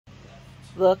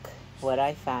Look what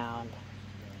I found.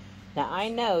 Now, I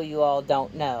know you all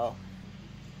don't know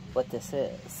what this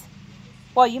is.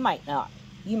 Well, you might not.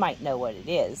 You might know what it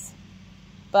is.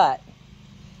 But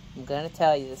I'm going to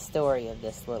tell you the story of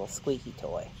this little squeaky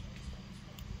toy.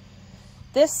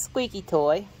 This squeaky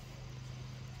toy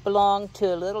belonged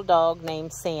to a little dog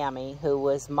named Sammy, who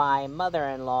was my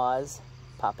mother-in-law's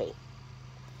puppy.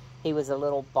 He was a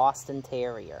little Boston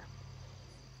Terrier.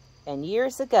 And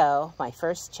years ago, my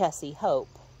first Chessie, Hope,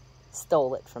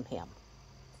 stole it from him.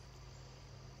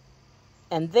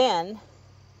 And then,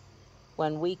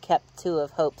 when we kept two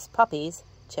of Hope's puppies,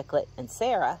 Chicklet and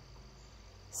Sarah,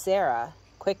 Sarah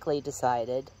quickly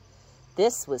decided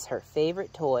this was her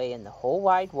favorite toy in the whole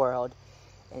wide world,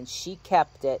 and she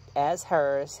kept it as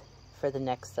hers for the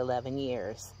next 11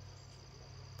 years,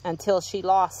 until she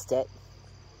lost it,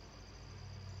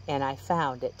 and I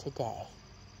found it today.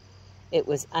 It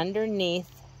was underneath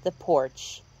the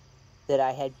porch that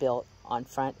I had built on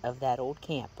front of that old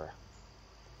camper.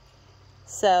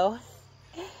 So,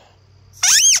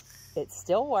 it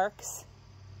still works.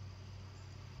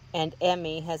 And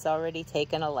Emmy has already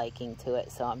taken a liking to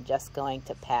it, so I'm just going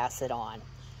to pass it on.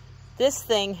 This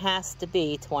thing has to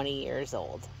be 20 years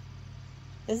old.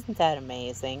 Isn't that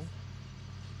amazing?